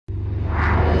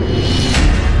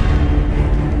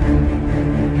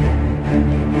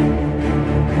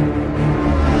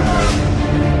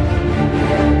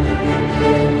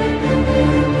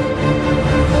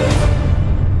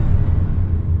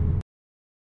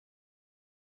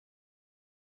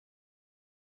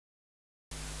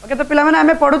Okay तो पिला माने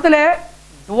हमें पढुतले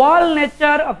dual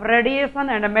nature of radiation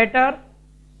and matter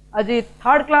आज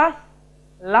थर्ड क्लास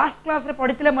लास्ट क्लास रे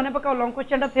पढितले मने पकाओ लॉन्ग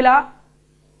क्वेश्चन थिला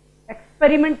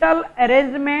experimental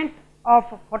arrangement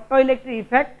of photoelectric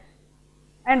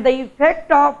effect and the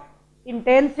effect of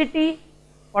intensity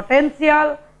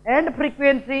potential and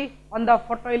frequency on the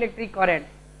photoelectric current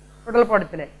total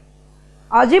पढितले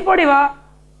आज ही पढ़िबा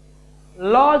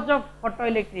laws of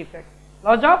photoelectric effect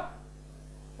laws of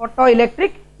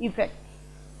photoelectric effect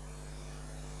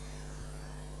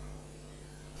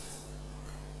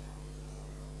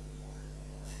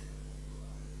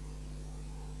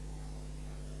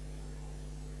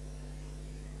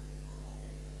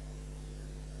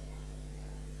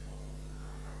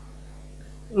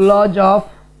laws of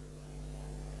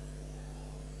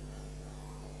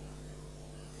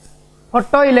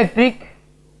photoelectric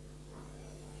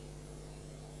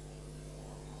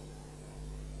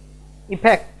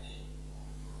effect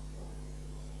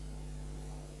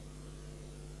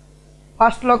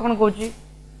first law कौन कहूँ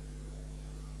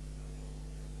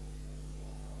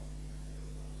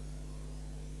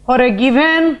for a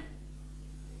given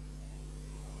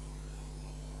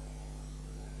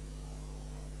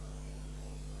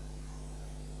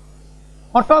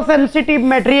photosensitive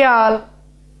material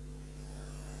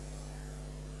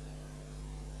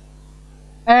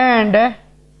and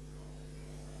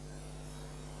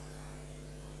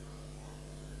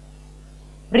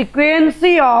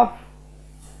frequency of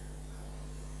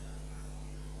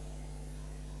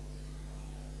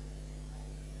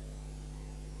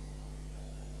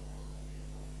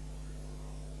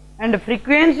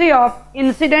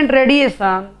incident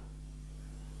radiation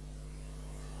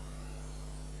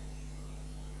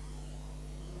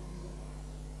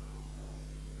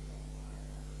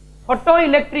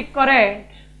photoelectric current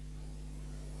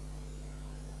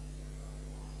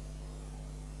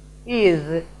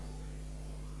is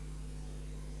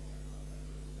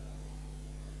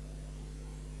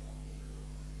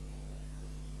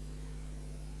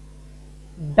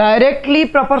directly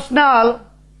proportional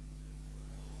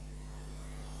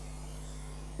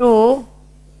to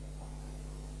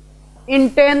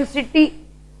intensity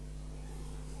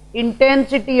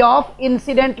of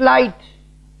incident light.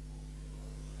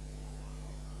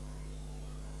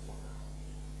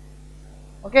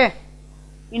 Okay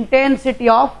intensity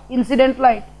of incident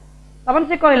light तब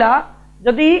से कहला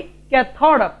जदि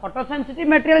cathode photosensitive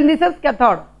material in this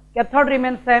cathode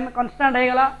remain same constant हो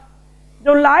गला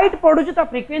जो light पड़ुची तो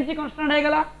frequency constant हो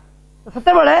गला तो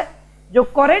सेते बेले जो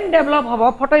करंट डेवलप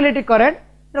हबो फोटोइलेक्ट्रिक करंट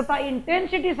तो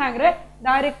intensity सांगरे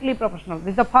directly proportional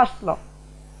this the first law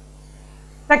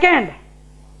second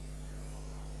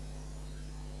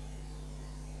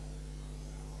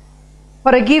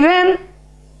for a given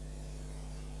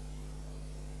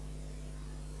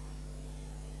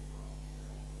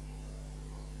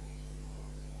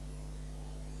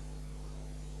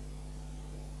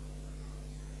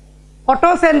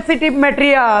photosensitive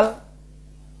material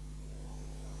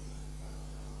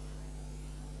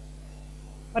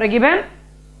for a given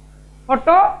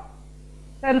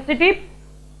photosensitive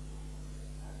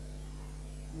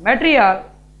material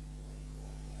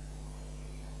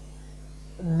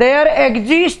there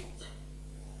exists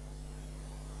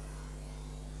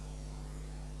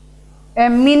a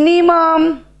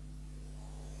minimum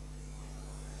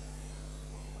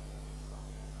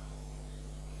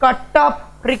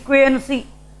cut-off frequency.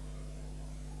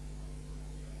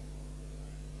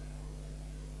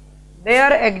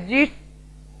 There exists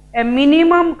a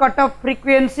minimum cutoff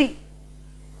frequency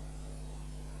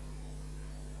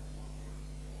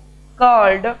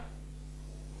called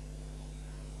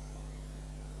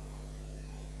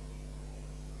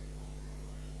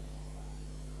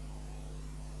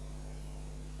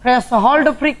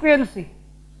threshold frequency.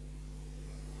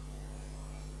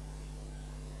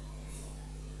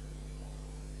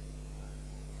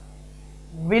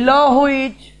 Below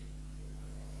which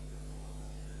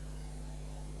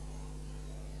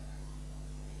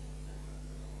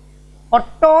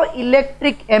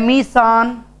photoelectric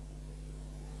emission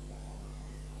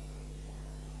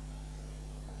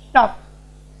stops.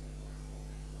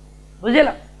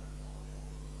 बुझेला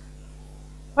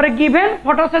for a given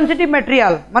photosensitive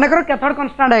material मन करो cathode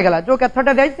constant हो गला जो cathode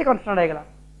दे से constant हो गला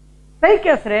सही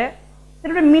केस रे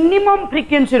से मिनिमम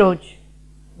फ्रीक्वेंसी रोज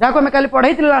जाको हम काली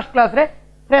पढ़ाई थी लास्ट क्लास रे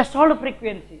थ्रेशोल्ड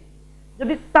फ्रीक्वेंसी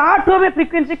जदि ताठू हमें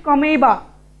फ्रीक्वेंसी कमेबा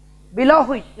बिलो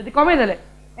हुई जदि कमे देले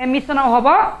एमिशन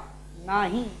होबा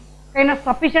नाही कहीं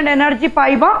सफिशिएंट एनर्जी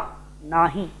पाइबा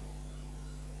नाही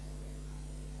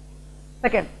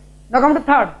second now come to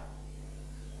third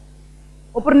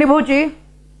ऊपर निभूची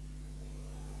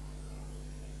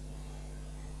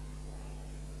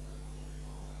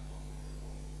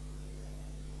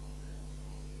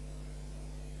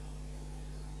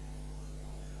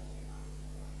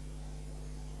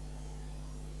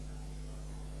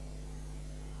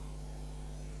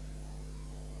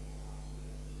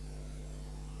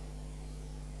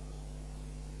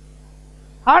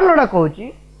थर्ड लड़ा कहूँ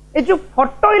ये जो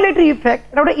फोटो इलेक्ट्रिक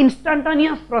इफेक्ट गोटे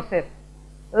इंस्टांटानियस प्रोसेस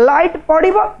लाइट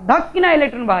पड़ो धक्किना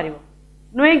इलेक्ट्रॉन बाहर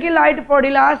नुहे कि लाइट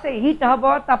पड़ा से हिट हम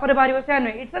तापर बाहर से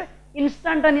नुहे इट्स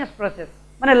इंस्टांटानियस प्रोसेस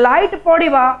माने लाइट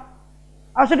पड़ा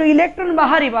आ इलेक्ट्रॉन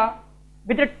बाहर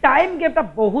भितर टाइम गैपटा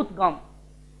बहुत कम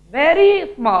very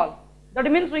small that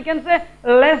means we can say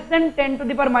less than 10 to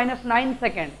the power minus 9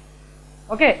 seconds.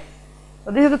 Okay,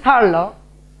 so this is the third law.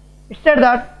 It said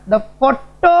that the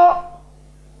photo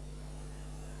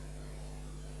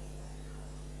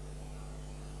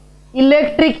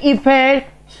electric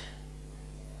effect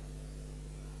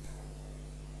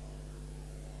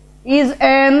is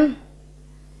an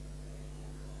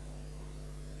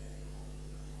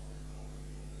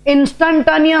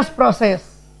instantaneous process.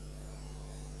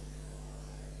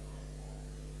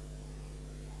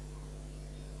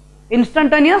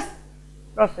 Instantaneous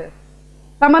process.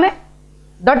 Tamane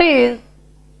that is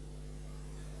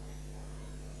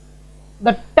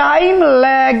the time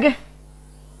lag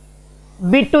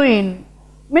between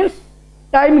means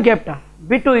time gap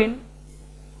between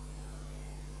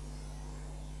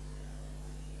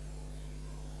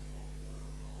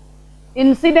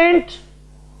incident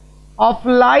of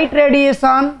light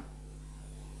radiation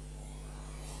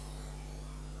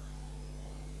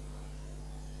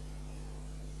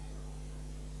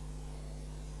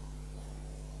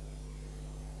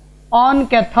on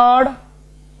cathode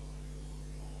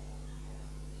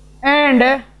and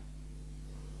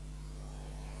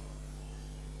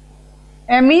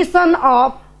emission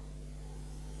of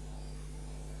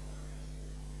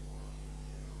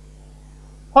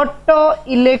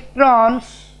photoelectrons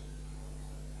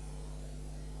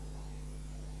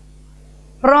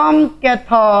from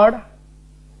cathode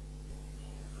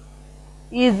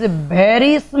is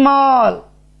very small,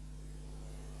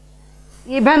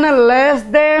 even less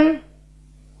than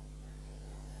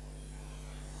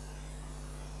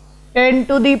 10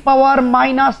 to the power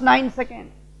minus 9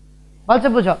 seconds. भल से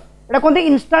बुझ एटा कहते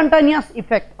इंस्टांटानियस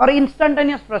effect और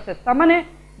इंस्टांटानियस process तामाने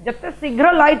जते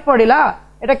शीघ्र light पड़िला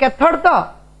एटा cathode तो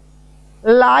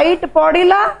light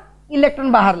पड़िला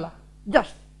electron बाहरला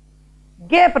just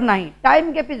gap नहीं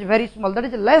time gap is very small that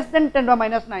is less than 10 to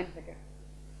minus 9 seconds.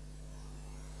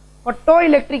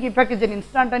 Photoelectric effect is an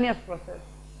instantaneous process.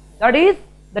 That is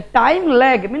the time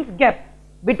lag means gap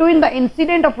between the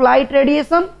incident of light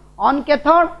radiation on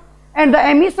cathode and the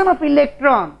emission of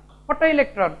electron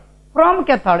photoelectron from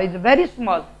cathode is very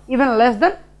small, even less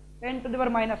than 10 to the power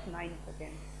minus 9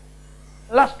 seconds.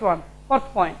 Last one, fourth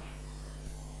point.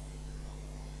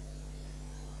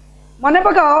 मने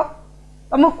पकाओ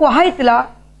तुमको कहाइतिला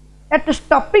eight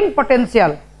stopping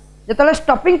potential जेतले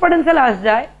stopping potential आस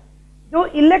जाए जो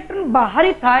electron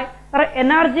बाहरी थाए तार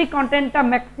energy कंटेंटटा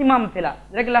maximum थिला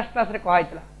जे कि लास्ट क्लास रे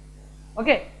कहाइतिला.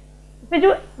 ओके, से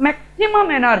जो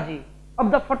maximum energy of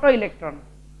the photo electron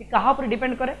ये कहा पर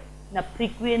डिपेंड करे ना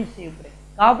फ्रीक्वेंसी ऊपर.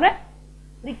 कहा पर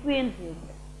फ्रीक्वेंसी ऊपर.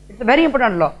 It's a very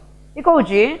important law. ये कहू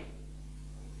छी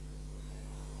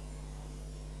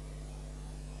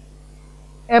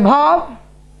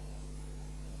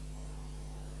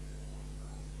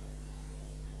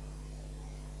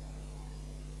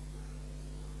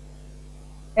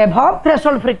above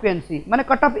threshold frequency माने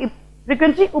कट ऑफ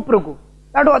फ्रीक्वेंसी ऊपर को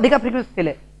ताडो अधिक फ्रीक्वेंसी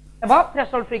थिले above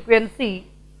threshold frequency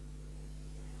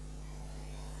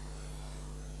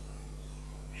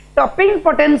stopping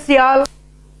potential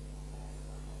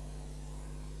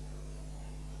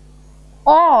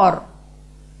or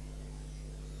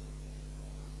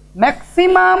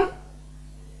maximum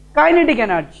kinetic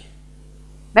energy,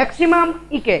 maximum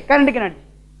EK kinetic energy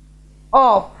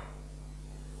of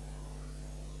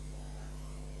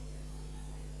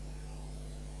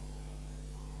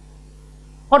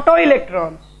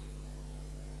photoelectrons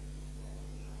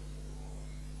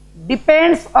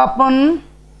depends upon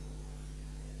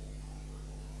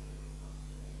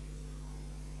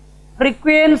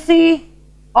frequency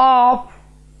of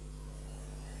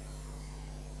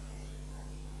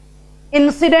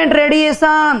incident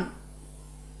radiation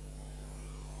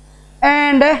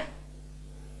and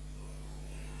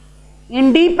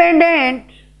independent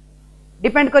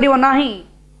depend करियो नहीं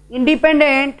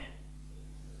independent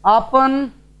upon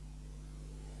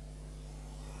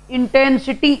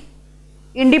intensity,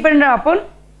 independent upon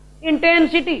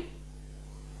intensity.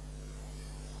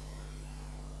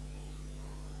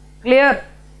 Clear?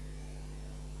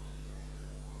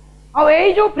 अब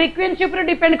ये जो frequency ऊपर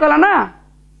depend कला ना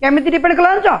केमिति depend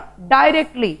कला ना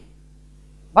डायरेक्टली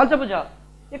भल से बुझ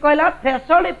ये कहला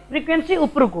थ्रेशोल्ड फ्रीक्वेंसी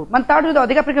ऊपर को मान तार जो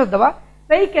अधिक फ्रीक्वेंसी दबा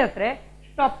सही केस रे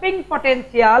स्टॉपिंग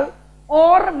पोटेंशियल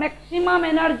और maximum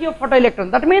energy of photo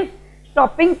electron that means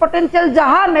stopping potential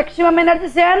जहां मैक्सिमम एनर्जी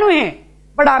से नुहे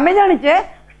बट आमे जानिचे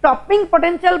स्टॉपिंग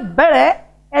पोटेंशियल बेले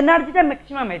एनर्जी टा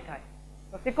मैक्सिमम होता है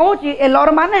तो से कहूँ ए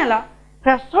लर माने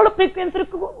थ्रेशोल्ड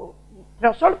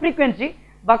फ्रिक्वेंसी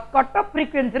बा कट ऑफ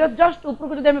फ्रिक्वेंसी रो जस्ट ऊपर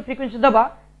को जब फ्रिक्वेंसी दबा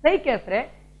सही केस रे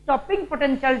स्टॉपिंग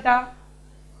पोटेंशियल टा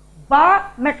बा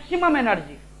मैक्सिमम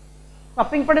एनर्जी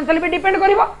स्टॉपिंग पोटेंशियल भी डिपेंड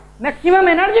करिवो मैक्सिमम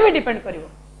एनर्जी भी डिपेंड करिवो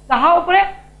कहा ऊपर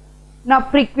ना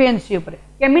फ्रिक्वेंसी ऊपर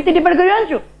केमिति डिपेंड करियो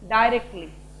जानछु डायरेक्टली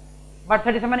बट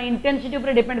सेठी समान इंटेंसिटी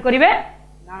ऊपर डिपेंड करिवे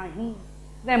नाही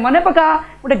ने मने पका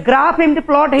गोटे ग्राफ एमती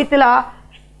प्लॉट हेतिला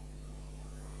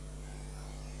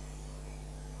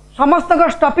समस्त को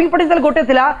स्टॉपिंग पोटेंशियल गोटे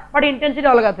थिला बट इंटेंसिटी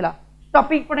अलग थिला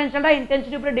स्टॉपिंग पोटेंशियल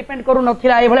इंटेंसिटी ऊपर डिपेंड करू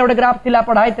नथिला ए भले गोटे ग्राफ थिला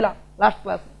पढ़ाई थिला last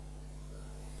class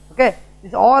okay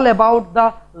it's all about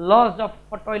the laws of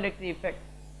photoelectric effect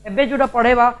एबे जोटा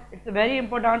पढ़ेबा it's very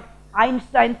important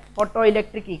Einstein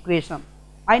photoelectric equation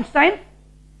Einstein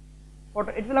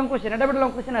photo it's long question Etah but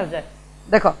long question आ जाए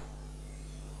देखो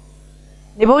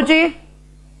निभौची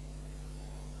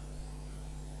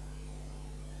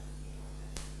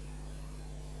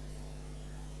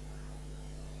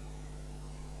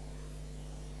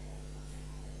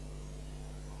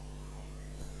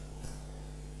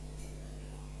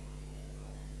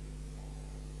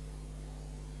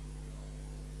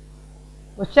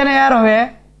क्वेश्चन यार हुए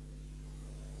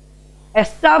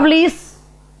establish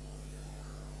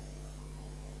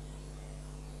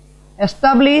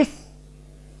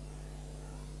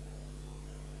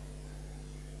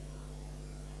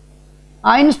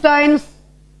Einstein's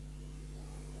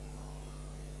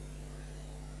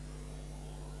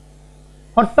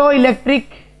photoelectric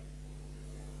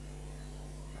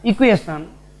equation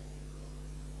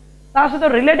ता सहित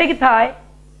relate कि था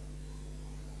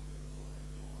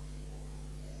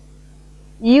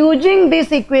using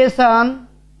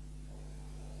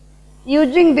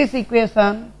this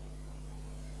equation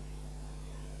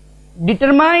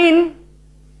determine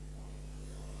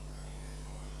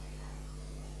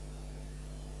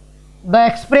the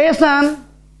expression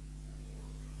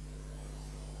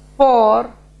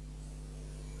for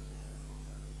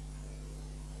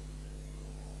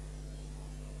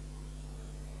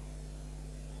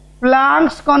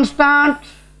Planck's constant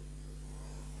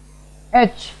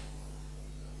h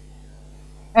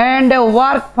and a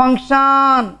work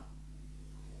function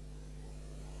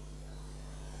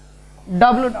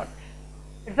w dot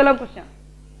it's a long question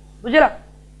बुझला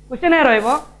question है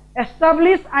रहइबो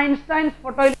establish Einstein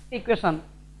photoelectric equation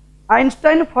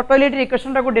Einstein photoelectric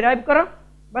equation को derive करो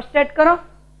बस state करो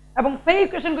एवं सही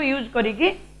इक्वेशन को use करिकी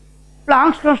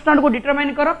प्लांक्स कांस्टेंट को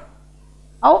डिटरमाइन करो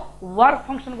और वर्क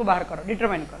फंक्शन को बाहर करो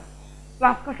डिटरमाइन करो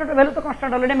प्लांक्स कांस्टेंट वैल्यू तो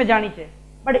कांस्टेंट ऑलरेडी में जानी छे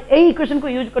बट एई इक्वेशन को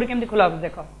यूज करके केमती खुला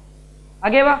देखो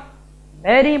आगे बा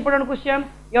वेरी इंपोर्टेंट क्वेश्चन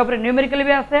ये ऊपर न्यूमेरिकल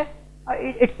भी आसे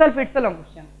itself it's a long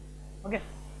question okay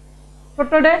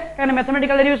छोटडे काने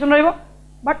mathematical derivation रहइबो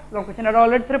but long question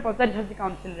already थ्रे पचार छथि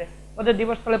काउंसिल रे ओदे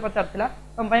दिवस तले पचारथिला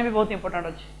तम पई भी बहुत इंपोर्टेंट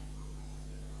अछि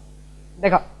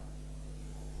देखा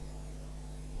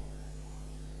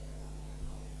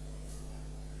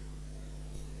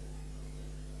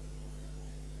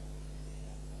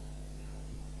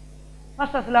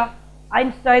फर्स्ट असला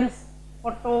Einstein's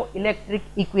photoelectric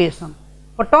equation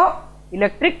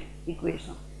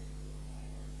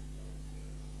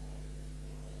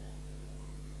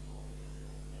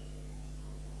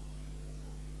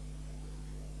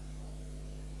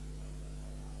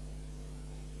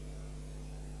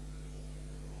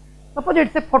suppose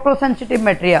it's a photosensitive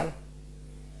material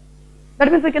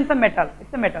that means we can say metal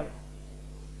it's a metal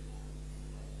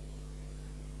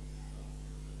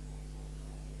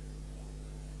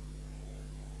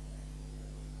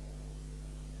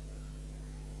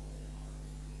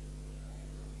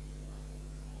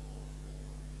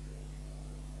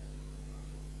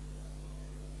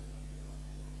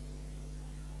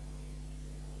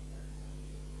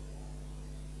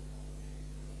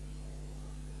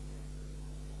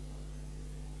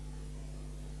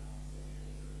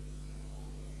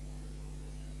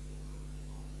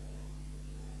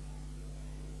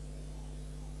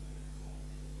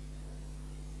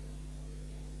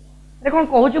कौन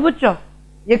कहूँ बुझ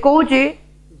ये कहूँ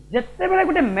जिते बड़े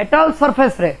गोटे मेटल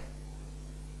सरफेस रे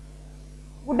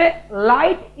गोटे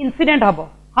लाइट इंसिडेंट हम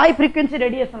high frequency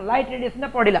radiation light radiation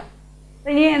पड़ा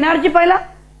तो ये एनर्जी पाइला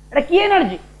एटा की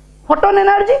एनर्जी फोटोन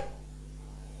एनर्जी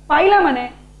पाइला माने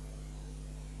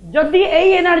जदि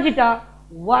एई एनर्जीटा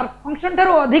वर्क फंक्शन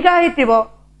ठारो अधिका हेतिबो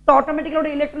तो ऑटोमेटिकली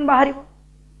गोटे इलेक्ट्रॉन बाहर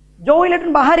जो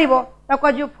इलेक्ट्रॉन बाहर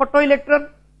ताको फोटो इलेक्ट्रॉन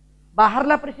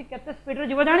बाहरला पर से केते स्पीड रे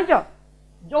जीव जानिछ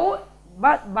जो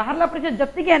बाहरला पर से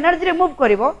जति की एनर्जी रे मूव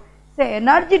करिवो से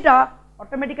एनर्जीटा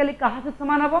ऑटोमेटिकली कहा से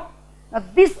समान हबो Now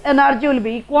this energy will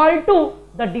be equal to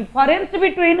the difference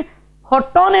between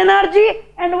photon energy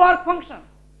and work function,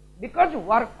 because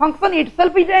work function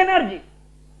itself is energy.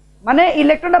 माने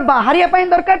इलेक्ट्रॉन बाहरिया पाइन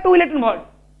दरकार 2 इलेक्ट्रॉन वोल्ट,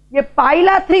 ये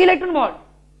पाइला 3 इलेक्ट्रॉन वोल्ट,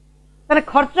 तने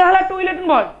खर्च हला 2 इलेक्ट्रॉन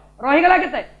वोल्ट, रही गला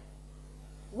केते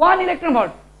 1 इलेक्ट्रॉन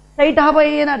वोल्ट, सेटा हबो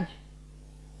ए एनर्जी.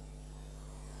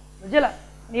 बुझला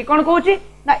ये कोन कहूची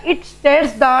ना, it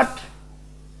states that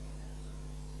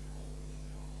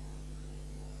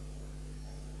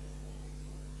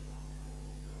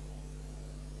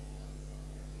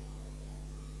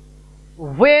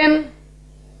when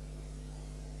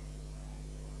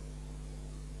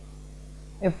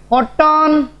a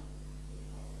photon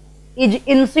is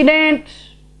incident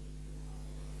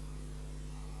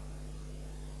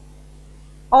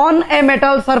on a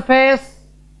metal surface,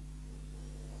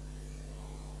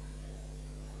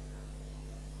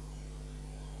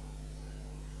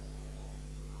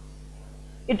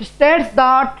 it states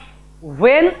that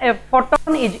when a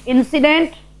photon is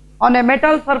incident on a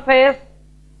metal surface,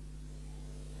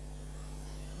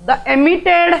 the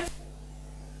emitted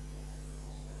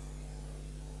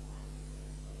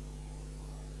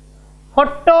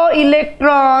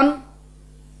photoelectron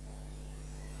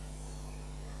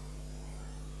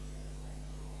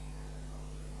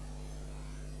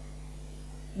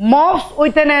moves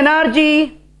with an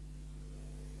energy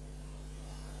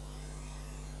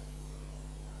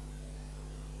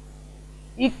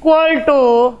equal to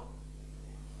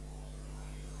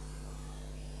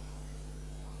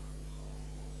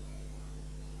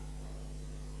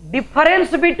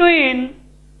difference between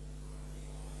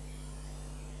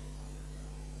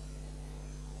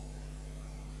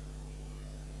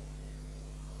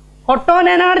photon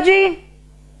energy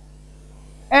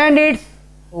and its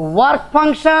work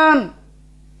function.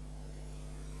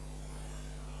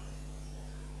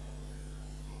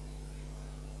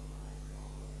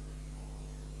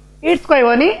 It's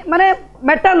कहबनी माने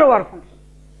metal work function.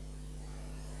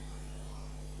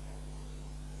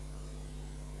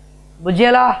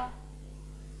 बुझेला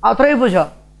आउ थोड़ी बुझ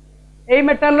a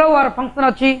metal row work function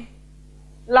अच्छी.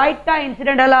 Light टा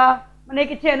incident हला माने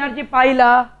किछि एनर्जी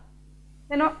पाइला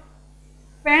तेनो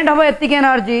स्पेंड हबो एतिक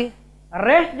एनर्जी,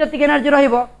 रेस्ट जतिक एनर्जी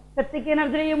रहिबो सेतिक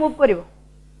एनर्जी रे move करिवो.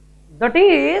 That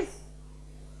is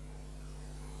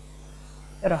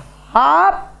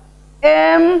half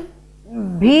M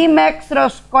v max row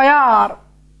square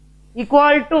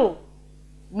equal to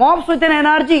moves with an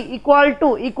energy equal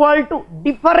to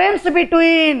difference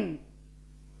between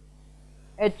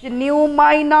h nu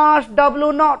minus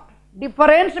w naught,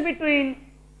 difference between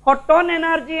photon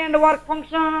energy and work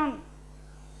function.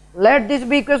 Let this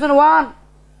be equation 1.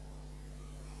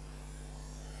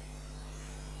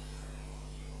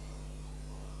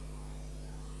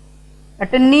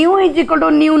 At nu is equal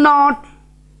to nu naught,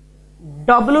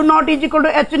 w naught is equal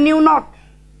to h nu naught.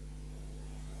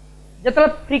 जतले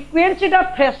frequency टा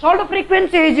threshold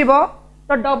frequency हे जिवो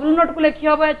तो w not को लिखि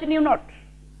हबो h nu not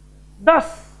 10.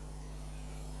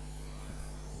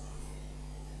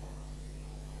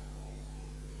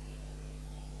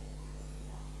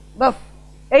 बस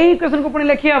एही equation को पुणी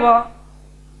लिखि हबो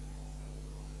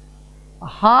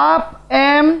half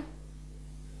m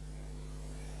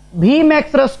v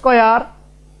max row square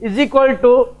is equal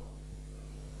to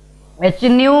h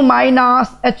nu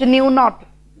minus h nu not.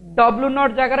 W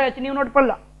not जगह h nu नॉट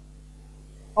पड़ला,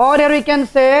 और here we can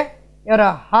say here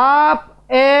half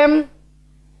m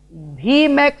v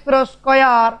max row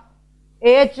square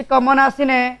h common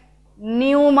आसीने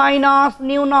nu minus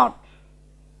nu not.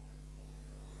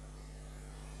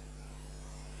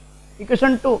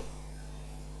 Equation 2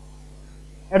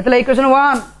 एटले equation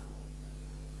 1.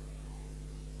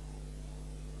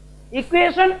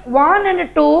 Equation 1 and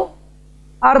 2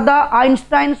 are the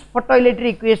Einstein's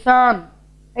photoelectric equation.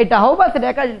 एटा हो बस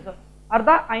देखा जिनस are the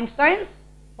Einstein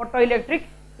photoelectric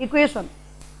equation.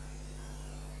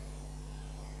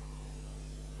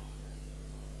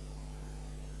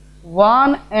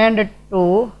 One and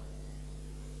 2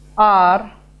 are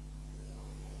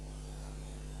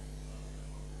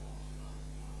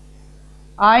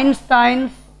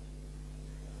Einstein's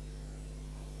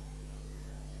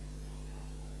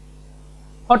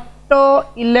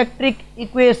photoelectric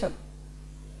equation.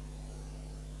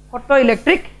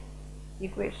 Photoelectric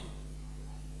equation.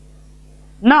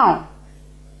 Now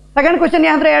second question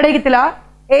यहाँ add होता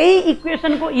यही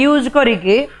equation को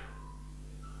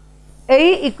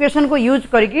use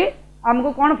करके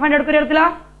आमको कौन फाइंड आउट करिया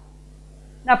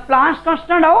ना प्लांस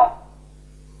कांस्टेंट आउ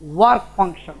वर्क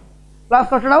फंक्शन. प्लांस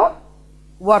कांस्टेंट आउ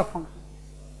work function.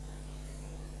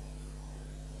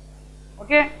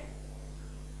 Okay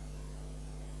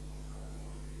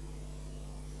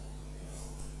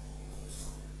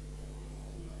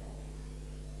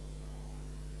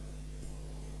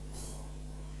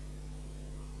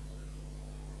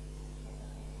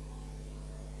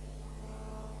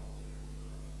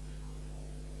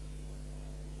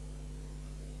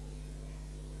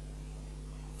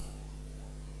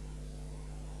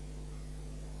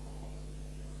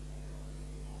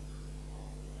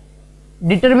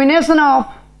determination of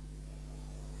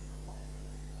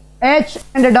H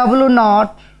and W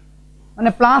naught and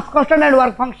Planck's constant and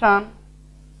work function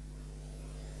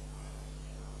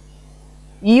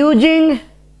using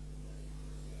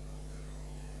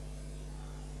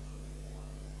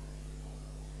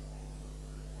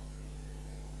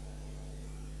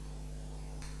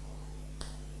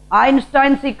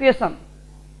Einstein's equation.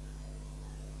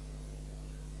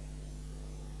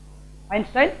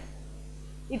 Einstein's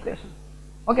equation.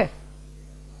 Okay.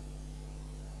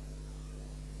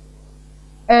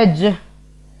 H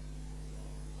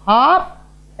half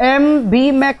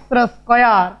mv max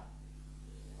square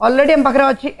already हम पाखरे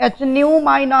अछि h nu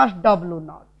minus w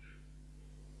naught.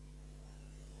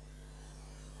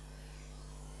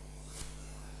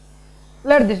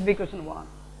 Let this be equation 1.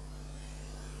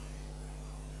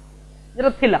 जरा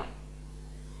थिला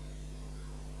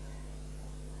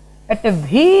at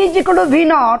v is equal to v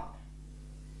naught,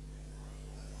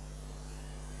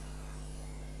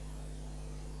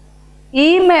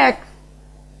 E max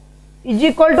is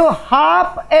equal to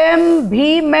half m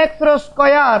v max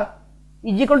square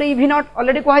is equal to E v naught.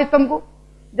 Already कहा तुमको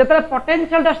जब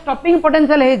potential दा stopping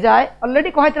potential हो जाए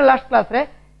already कहा last class रे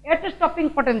at stopping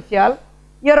potential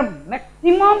your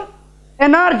maximum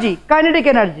energy kinetic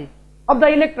energy of the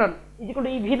electron is equal to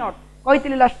E v naught.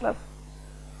 कही last class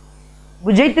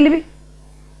बुझेइतिली भी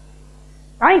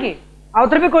कहीं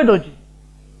आउथरे भी कही दौची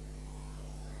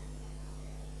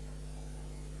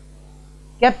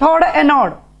कैथोड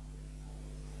एनोड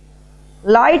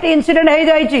लाइट इंसिडेंट हो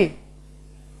जाइए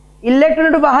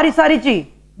इलेक्ट्रॉन बाहरी सारी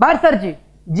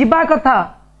जीवा कथा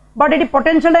बट ये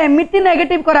पोटेंशियल एमती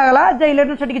नेगेटिव करागला जे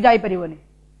इलेक्ट्रॉन से जाई परिवनी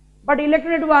बट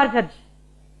इलेक्ट्रॉन बाहर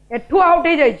सारी एठू आउट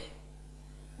हो जाइए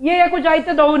ये या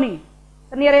जाइते दौनी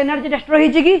तो यार एनर्जी डिस्ट्रॉय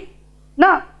हो कि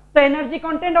ना तो एनर्जी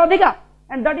कंटेंट अधिका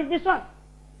and that is this one.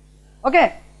 Okay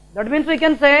that means we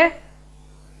can say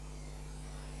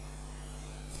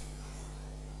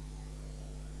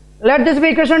let this be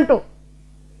equation 2.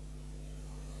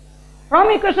 From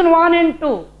equation 1 and 2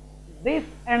 this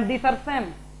and these are same,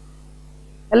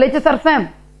 LHS are same,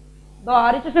 the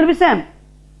RHS will be same.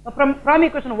 So from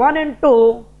equation 1 and 2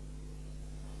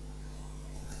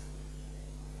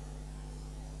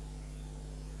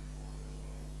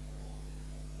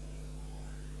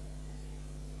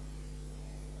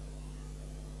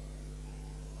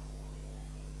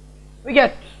 we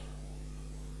get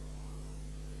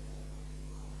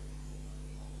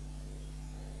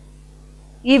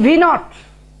E v naught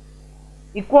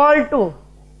equal to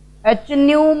h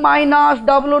nu minus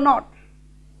w naught,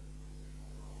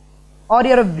 or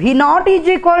your v naught is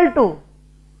equal to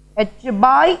h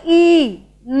by e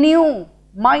nu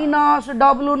minus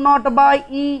w naught by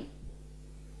e.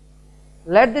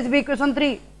 Let this be equation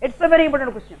 3. It's a very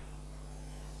important question.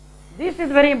 This is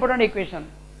very important equation.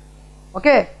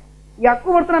 Okay,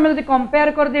 याकू बर्तमान आम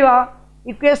compare कर दिवा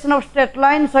equation of straight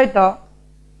line सहित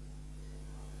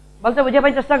भलसे बुझा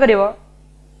चेष्टा कर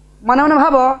मन मन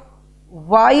भाव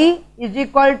y is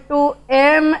equal to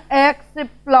M x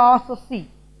plus C.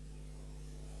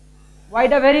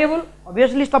 वाईटा variable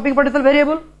obviously stopping potential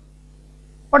variable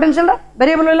potential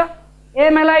variable होला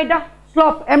एम है इटा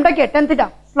स्लोप एम टा के tan theta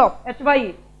slope h by e.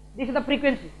 This is the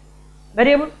frequency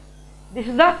variable, this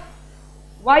is the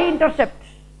y intercept.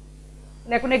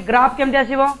 लेकिन एक graph केमती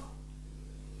आसीबो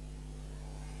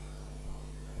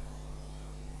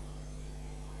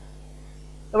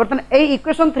तो बर्तमान ए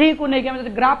इक्वेशन 3 को लेके हम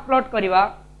ग्राफ प्लॉट करवा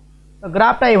तो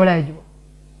ग्राफटा ये भाया हो.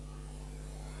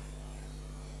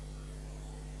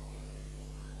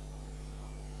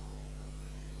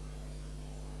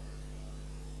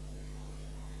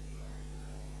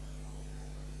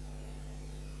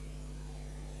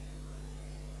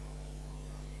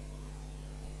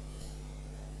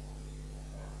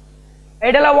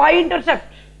 y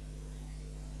इंटरसेप्ट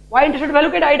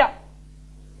वैल्यू के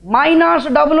minus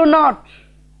w not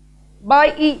by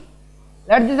e.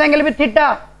 Let this angle be theta.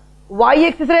 Y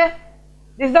axis रे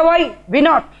this is the y v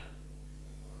naught.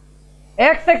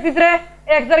 X axis रे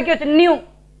x जर क्या न्यू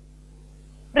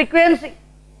फ्रीक्वेंसी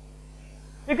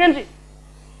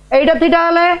एटा थीटा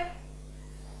हले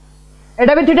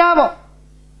एटा भी थीटा हबो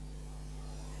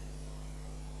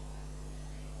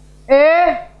a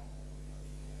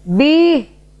b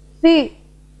c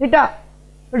थीटा.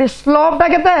 तो slope टा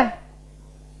केते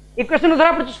इक्वेशन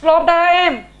धरा पड़ स्लोप टा है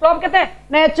m स्लोप केते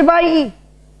ने h by e.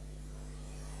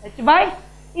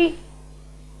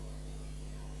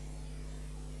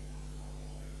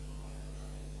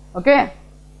 Okay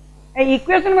A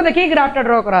equation में देखिए ग्राफ टा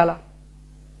ड्रॉ कराला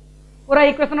पूरा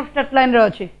इक्वेशन ऑफ स्ट्रेट लाइन रे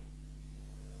अछि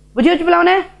बुझियो छ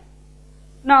पिलाने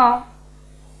now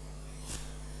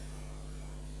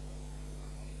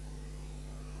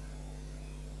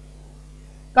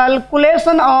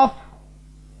calculation of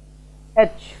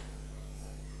h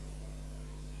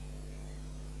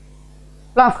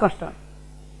Planck's constant.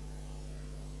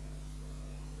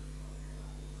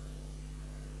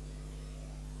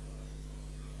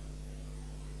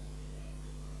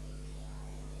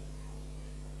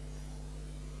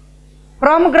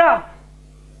 From graph,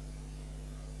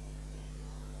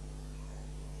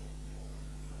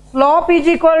 slope is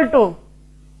equal to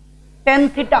tan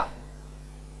theta.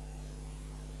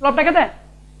 Slope क्या कहते हैं?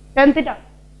 Tan theta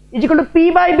is equal to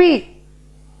p by b.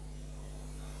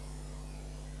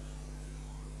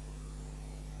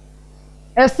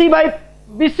 SC by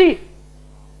BC,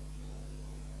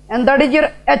 and that is your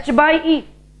h by e.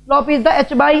 Slope is the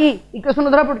h by e equation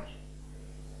of the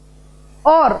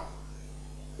or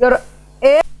your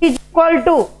a is equal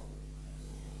to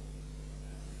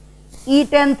e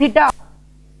tan theta.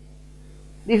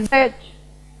 This is the h.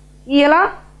 E है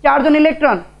charge on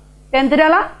electron, tan theta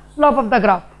है slope of the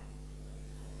graph.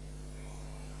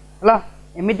 है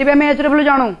एमती भी आम H value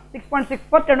जानू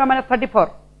 6.64 10 - 34.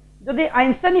 जदि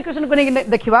Einstein equation को नहीं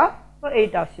देखा तो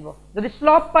एटा आसीबो. जदि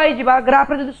स्लोप पाई जिबा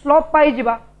ग्राफ रे जदि स्लोप पाई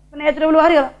जिबा तो एच भैल्यू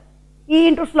हारी गला e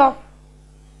into slope,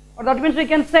 or that means we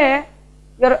can say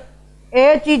your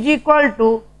h is equal to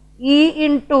e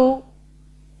into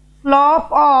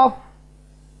slope of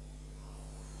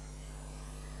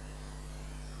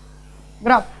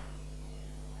graph,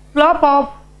 slope of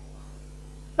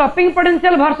stopping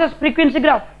potential versus frequency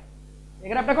graph. ये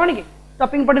graph टा कौन की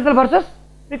stopping potential versus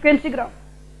frequency graph.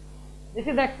 This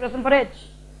is the expression for h.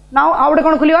 Now out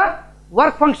कौन खुलिवा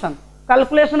work function,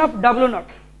 calculation of w naught.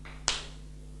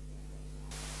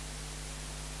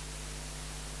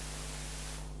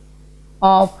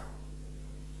 Of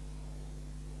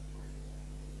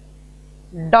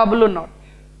w naught.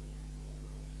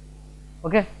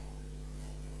 Okay.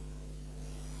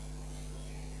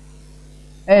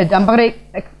 जम पाखे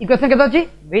equation केते अछि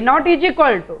v naught is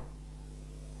equal to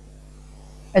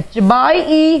h by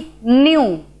e nu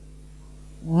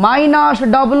minus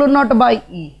w naught by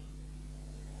e.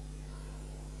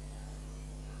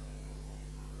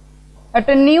 At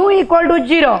nu equal to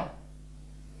 0,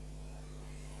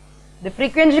 the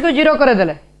frequency को 0 करे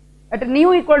देले. At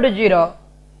nu equal to 0,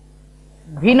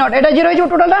 v naught एटा 0 है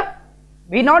total टा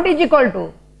v naught is equal to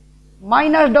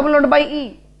minus w naught by e,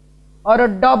 और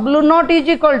w naught is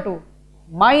equal to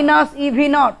minus e v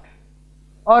naught,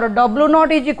 और w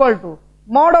naught is equal to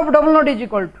mod of w naught is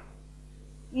equal to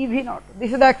e v naught.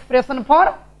 This is the expression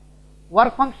for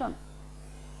work function.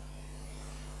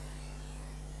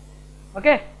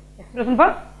 Okay, expression for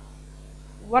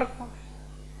work function.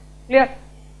 Clear?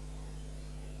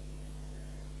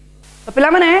 तो पिला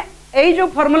माने एई जो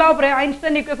formula ऊपर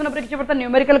Einstein equation ऊपर किछि परता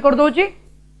numerical कर दोची.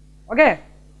 Okay,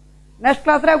 next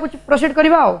class रे कुछ प्रोसीड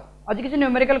करबा. आज किसी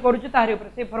न्यूमेरिकल करूँ तारी ऊपर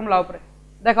से फॉर्मूला ऊपर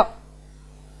देख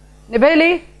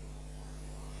निभेली.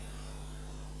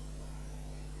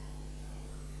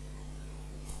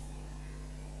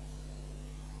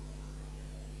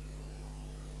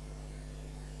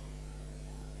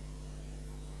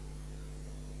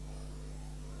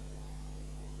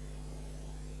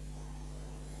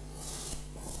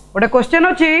 गोटे क्वेश्चन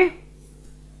अच्छी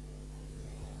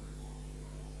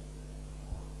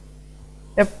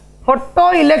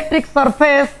photoelectric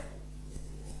surface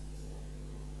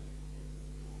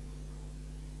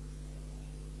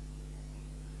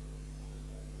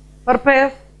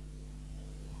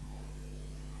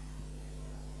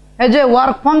has a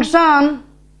work function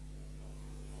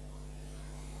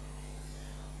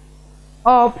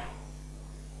of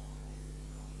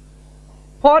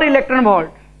 4 electron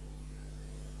volt.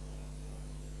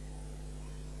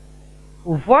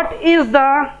 What is the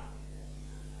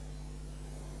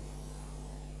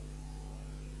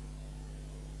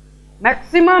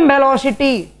maximum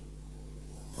velocity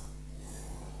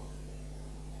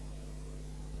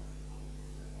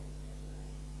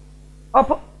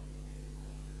of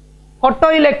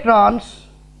photoelectrons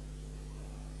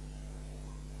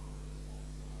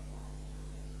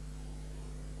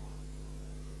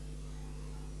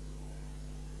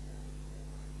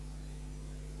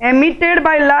emitted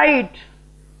by light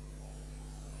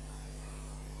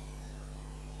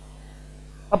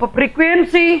of a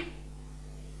frequency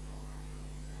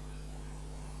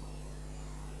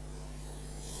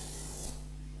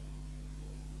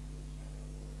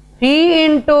C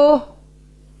into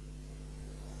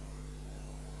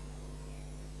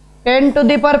 10 to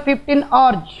the power 15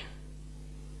 अर्ज.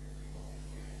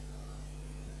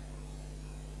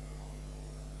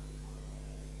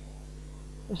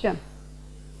 क्वेश्चन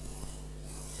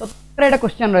तो एटा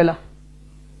क्वेश्चन रहा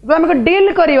आम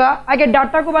deal करवा आगे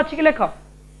data को बाछिक लेख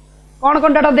कौन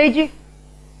कौन डाटा देछि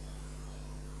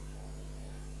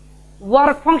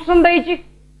work function देइछि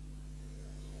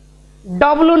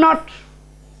W not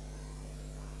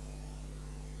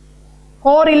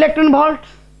 4 electron volt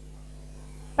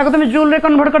ताको तुम जूल रे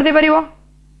कन्वर्ट कर दे परिबो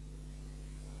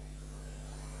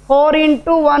 4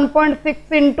 into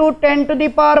 1.6 into 10 to the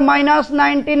power minus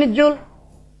 19 joule.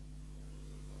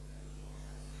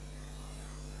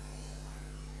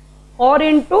 4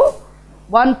 into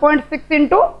 1.6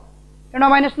 into 10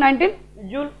 minus 19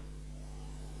 joule.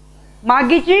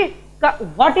 मागीची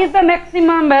what is the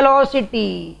maximum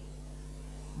velocity?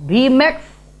 Vmax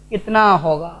कितना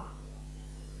होगा?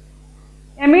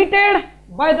 Emitted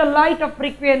by the light of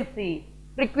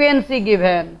frequency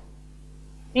given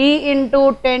T into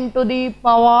 10 to the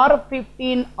power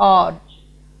 15 Hz.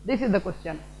 This is the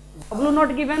question. W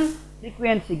not given,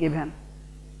 frequency given.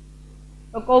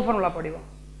 तो को formula पड़िबो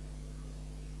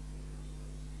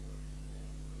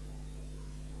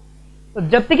तो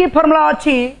जति की formula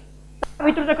अछि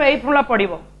भितर देखो एई फॉर्मूला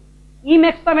पड़िबो ई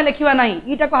मैक्स तो में लिखिबा नाही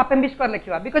ईटा को half M B square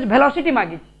लिखिबा because velocity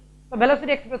मागी तो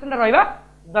वेलोसिटी एक्सप्रेशन रहइबा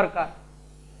दरकार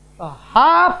तो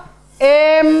हाफ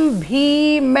एम भी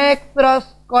max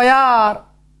square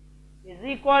is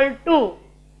equal to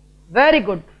very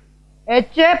good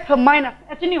hf minus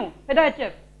h nu eta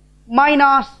hf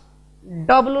minus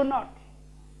w naught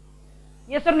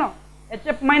yes or no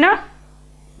hf minus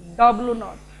w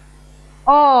naught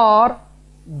or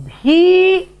v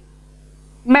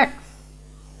max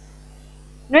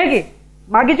नहीं कि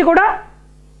मागिची कोड़ा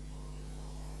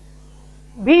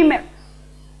v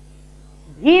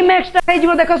max टा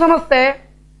जीवो देखो समझते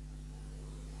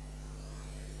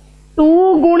 2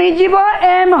 गुणी जीवो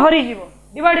m हरी जीवो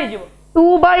डिवाइड जीवो 2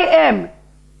 by m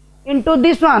into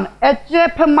this one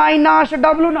hf minus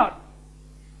w naught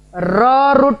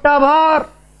r root over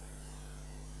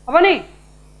हबनी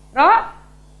र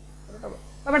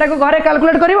तमे टाको घरे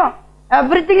calculate करिवो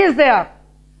everything is there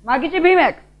मागिची v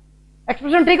max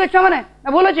expression ठीक अछि माने ना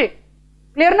भूल अछि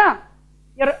क्लियर ना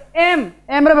यार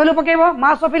m रे value पकेबो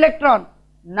mass of electron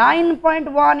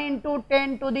 9.1 into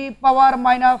 10 to the power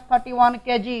minus 31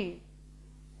 kg.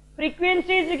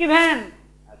 Frequency is given.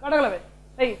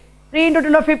 Hey, 3 into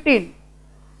 10 to 15.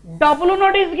 W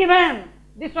naught is given.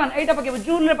 This one, 8 पकेबो,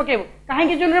 joule रे पकेबो. काहे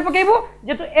कि जूल रे पकेबो?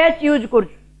 जेतु H यूज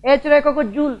करछु. H रे को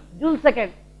जूल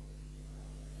सेकंड.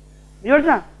 बुझछ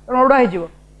ना? तो ओडा हे जीवो.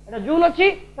 एटा जूल अछि,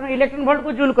 तो इलेक्ट्रॉन वोल्ट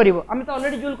को जूल करिवो. हम तो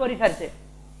ऑलरेडी जूल करि सारछे.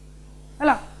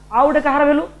 हला, आउट कहार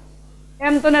भेलु?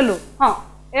 M तो नेलु. हां.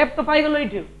 F तो पाई गलो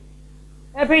इठु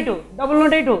F2 डबल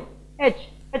नॉट इठु H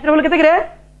रे बोल केते करे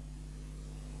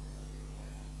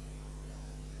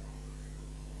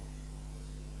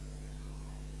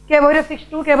के भरे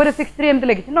 62 के भरे 63 एमते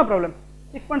लिखि नो प्रॉब्लम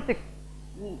 6.6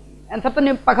 आंसर तो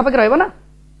पाखा पाखी रहइबो ना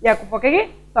या को पकेगी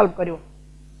solve करिवो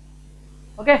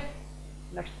okay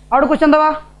next out question दबा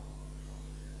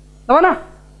ना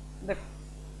देख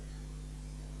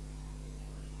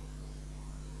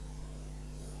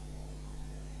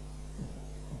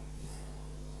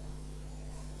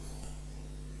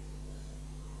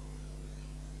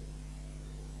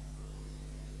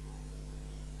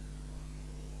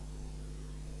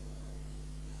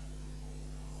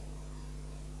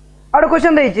Our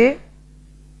question is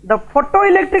the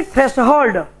photoelectric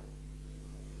threshold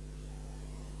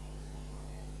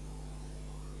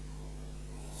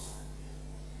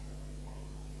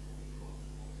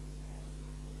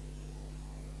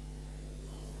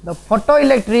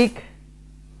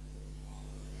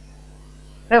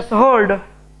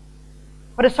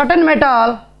for a certain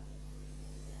metal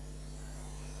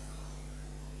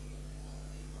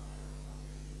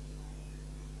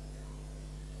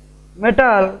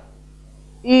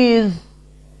is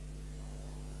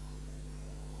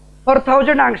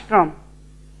 4000 angstrom.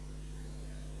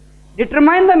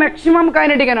 Determine the maximum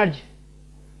kinetic energy.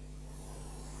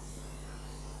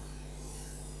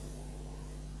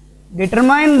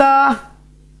 Determine the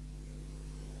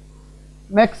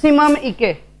maximum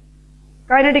EK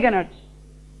kinetic energy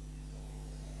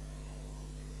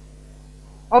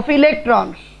of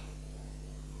electrons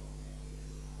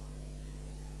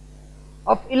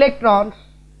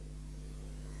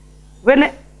when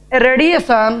a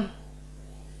radiation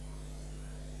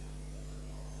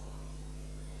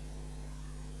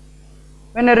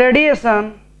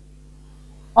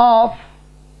of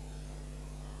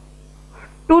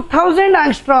 2000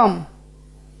 angstrom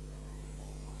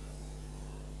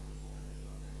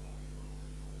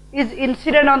is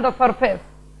incident on the surface.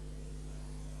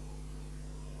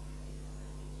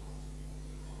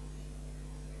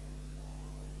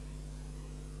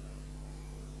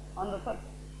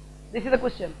 This is the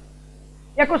question.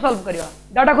 या को solve करियो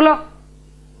data खुलो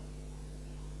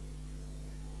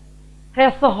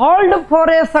threshold for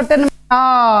a certain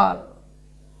mineral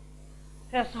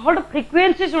threshold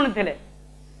frequency सुनिथिले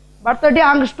but तो eighty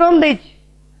angstrom देछि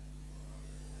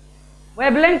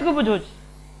wavelength को बुझुछ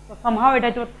तो somehow एटा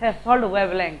जो threshold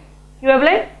wavelength की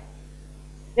wavelength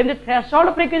जेमि threshold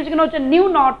frequency के नोचे न्यू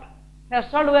नॉट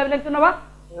threshold wavelength नबा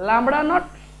लैम्बडा नॉट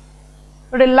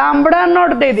तो लैम्बडा नॉट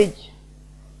दे देछि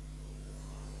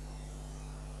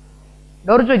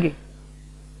डरछु की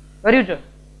करियो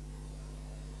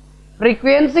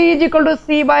frequency is equal to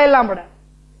c by lambda.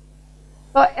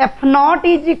 So f naught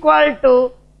is equal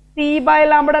to c by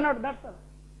lambda naught. That's all.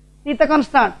 C the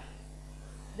constant.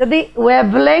 यदि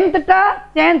wavelength टा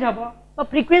change हबो तो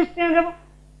frequency change हबो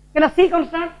केना c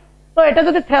constant तो एटा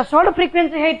जदि threshold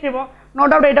frequency हेतिबो no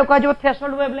doubt एटा को जो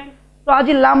threshold wavelength तो आज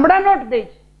lambda naught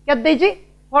देछि के देछि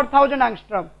 4000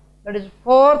 angstrom, that is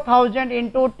 4000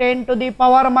 into 10 to the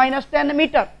power minus 10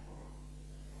 meter.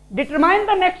 Determine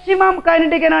the maximum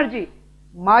kinetic energy.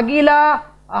 मागिला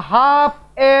half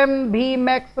M भी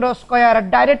मैक्स रो स्क्वायर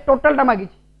डायरेक्ट टोटल टा मागी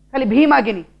खाली भी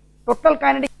मागिनी टोटल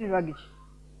काइनेटिक एनर्जी मागी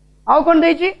आउ कोन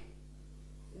देछि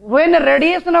व्हेन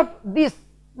रेडिएशन ऑफ दिस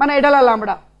माने एडाला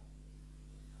लैम्बडा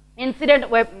इंसिडेंट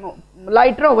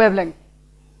लाइट रो वेवलेंथ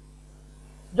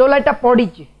जो लाइट टा पड़ी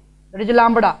छि that is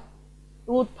lambda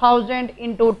 2000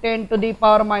 into 10 to the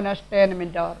power minus 10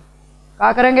 metre क्या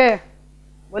करेंगे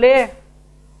बोलिए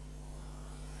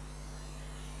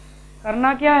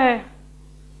करना क्या है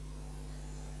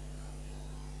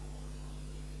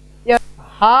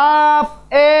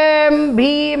हाफ एम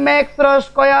भी max row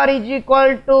square is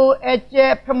equal to H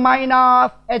F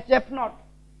minus H F not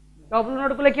W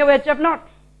not को लिखे हुए एच एफ नॉट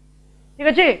ठीक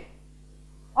अच्छे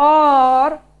और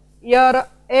यार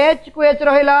एच को एच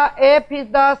रहिला F is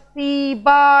the C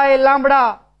bye lambda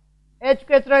H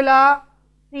को एच रहिला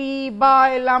सी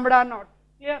bye lambda naught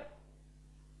clear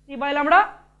C bye lambda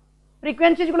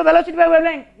frequency is equal to velocity by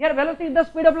wavelength. Here velocity is the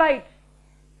speed of light.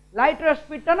 Light ର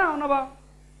speed टा ना होनबा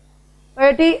तो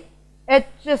eighty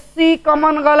hc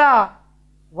common गला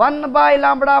 1 by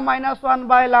lambda minus 1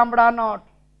 by lambda naught.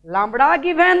 Lambda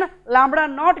given, lambda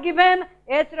not given,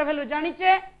 h ର value जानि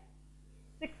छे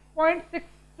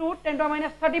 6.62 10 to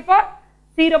minus 30 पर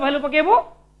c ର value पकेबो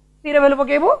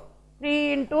 3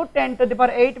 into 10 to the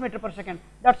power 8 meter per second.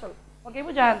 That's all. पकेबो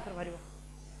जा आंसर भरिबो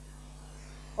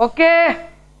ओके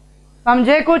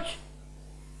समझे कुछ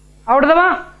out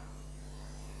दबा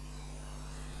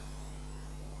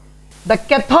the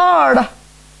cathode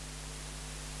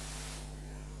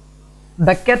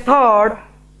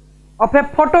of a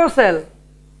photocell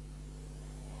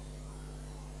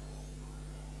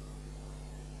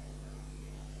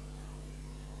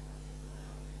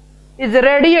is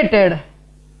radiated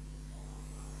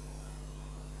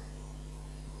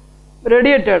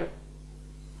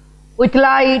with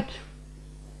light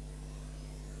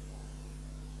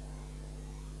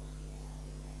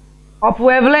of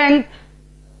wavelength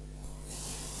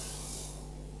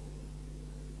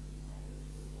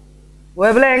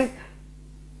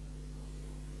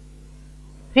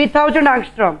 3000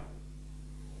 angstrom.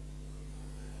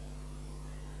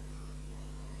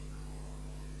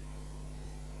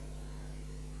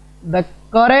 The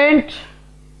current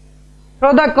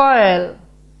through the coil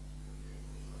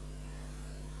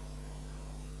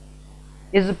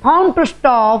is found to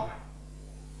stop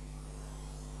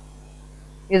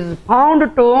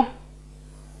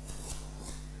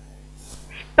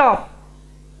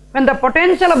when the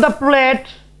potential of the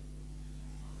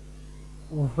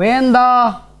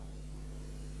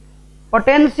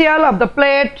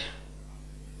plate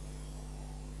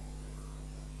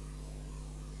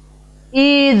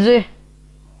is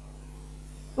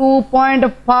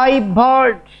 2.5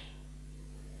 volts.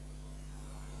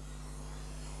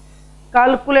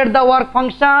 Calculate the work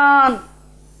function.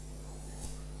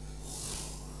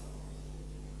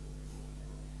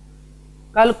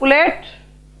 Calculate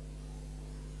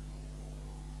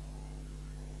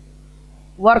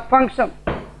work function.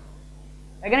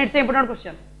 Again, it's an important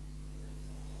question.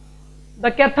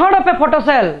 The cathode of a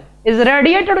photocell is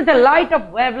radiated with a light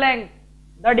of wavelength,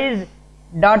 that is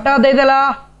data de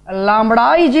dela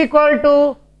lambda is equal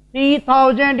to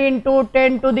 3000 into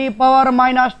 10 to the power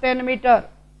minus 10 meter.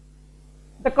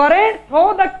 The current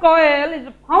through the coil is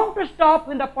found to stop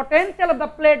when the potential of the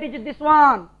plate is this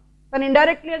one. Then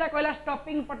indirectly the coil has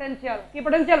stopping potential. Key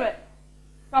potential है?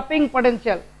 Stopping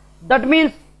potential. That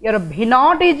means your V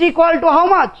naught is equal to how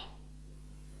much?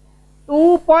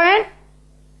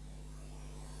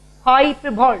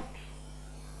 2.5 volt.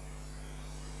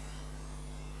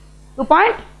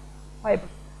 2.5.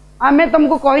 आमे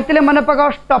तुमको कही मन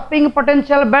पकाओ stopping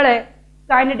potential बेले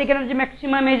kinetic energy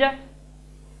maximum हो जाए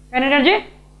kinetic energy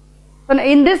तो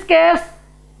in this case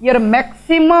your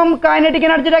maximum kinetic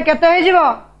energy केते हो जीवो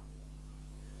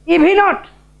E V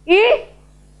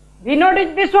not is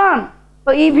this one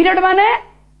तो ई वी नॉट माने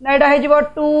ना एटा हो जीवो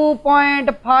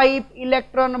 2.5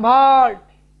 electron volt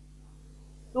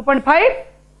 2.5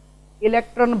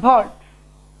 electron volt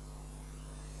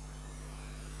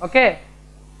okay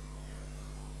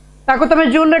ताको तमे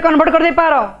जूल रे कन्वर्ट कर दे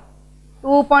पारो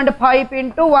 2.5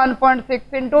 into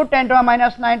 1.6 into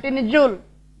 10⁻19 joule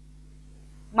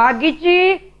मागिची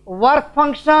work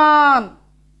function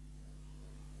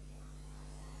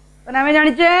तो आम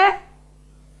जाचे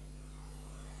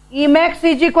E max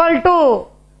is equal to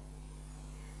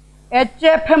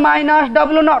HF minus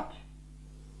W not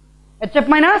HF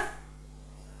minus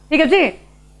ठीक है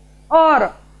और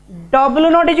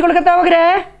W नॉट इज इक्वल कितना हो गया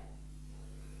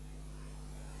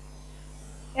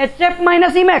HF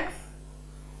minus E max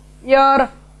your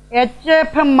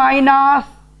HF minus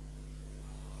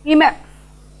E max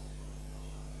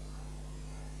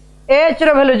H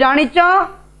row value जानिच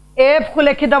F को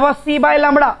लिखिदब C bye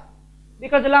lambda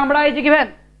because lambda is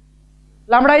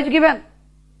given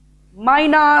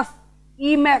minus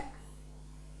E max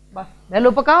बस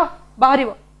value पकाओ बाहर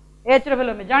H रो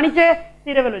वैल्यू में जानिचे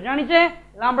C row value जानिचे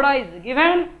lambda is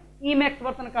given E max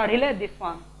बर्तन काढ़िले this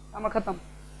one काम खत्म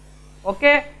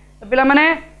okay तो पिला माने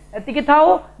एतिकी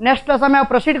थाउ नेक्स्ट क्लास में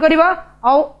प्रोसीड करिबा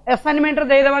आउ असाइनमेंट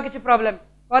दे देबा किछि प्रॉब्लम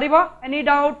करिबा any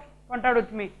doubt contact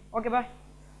with me okay bye.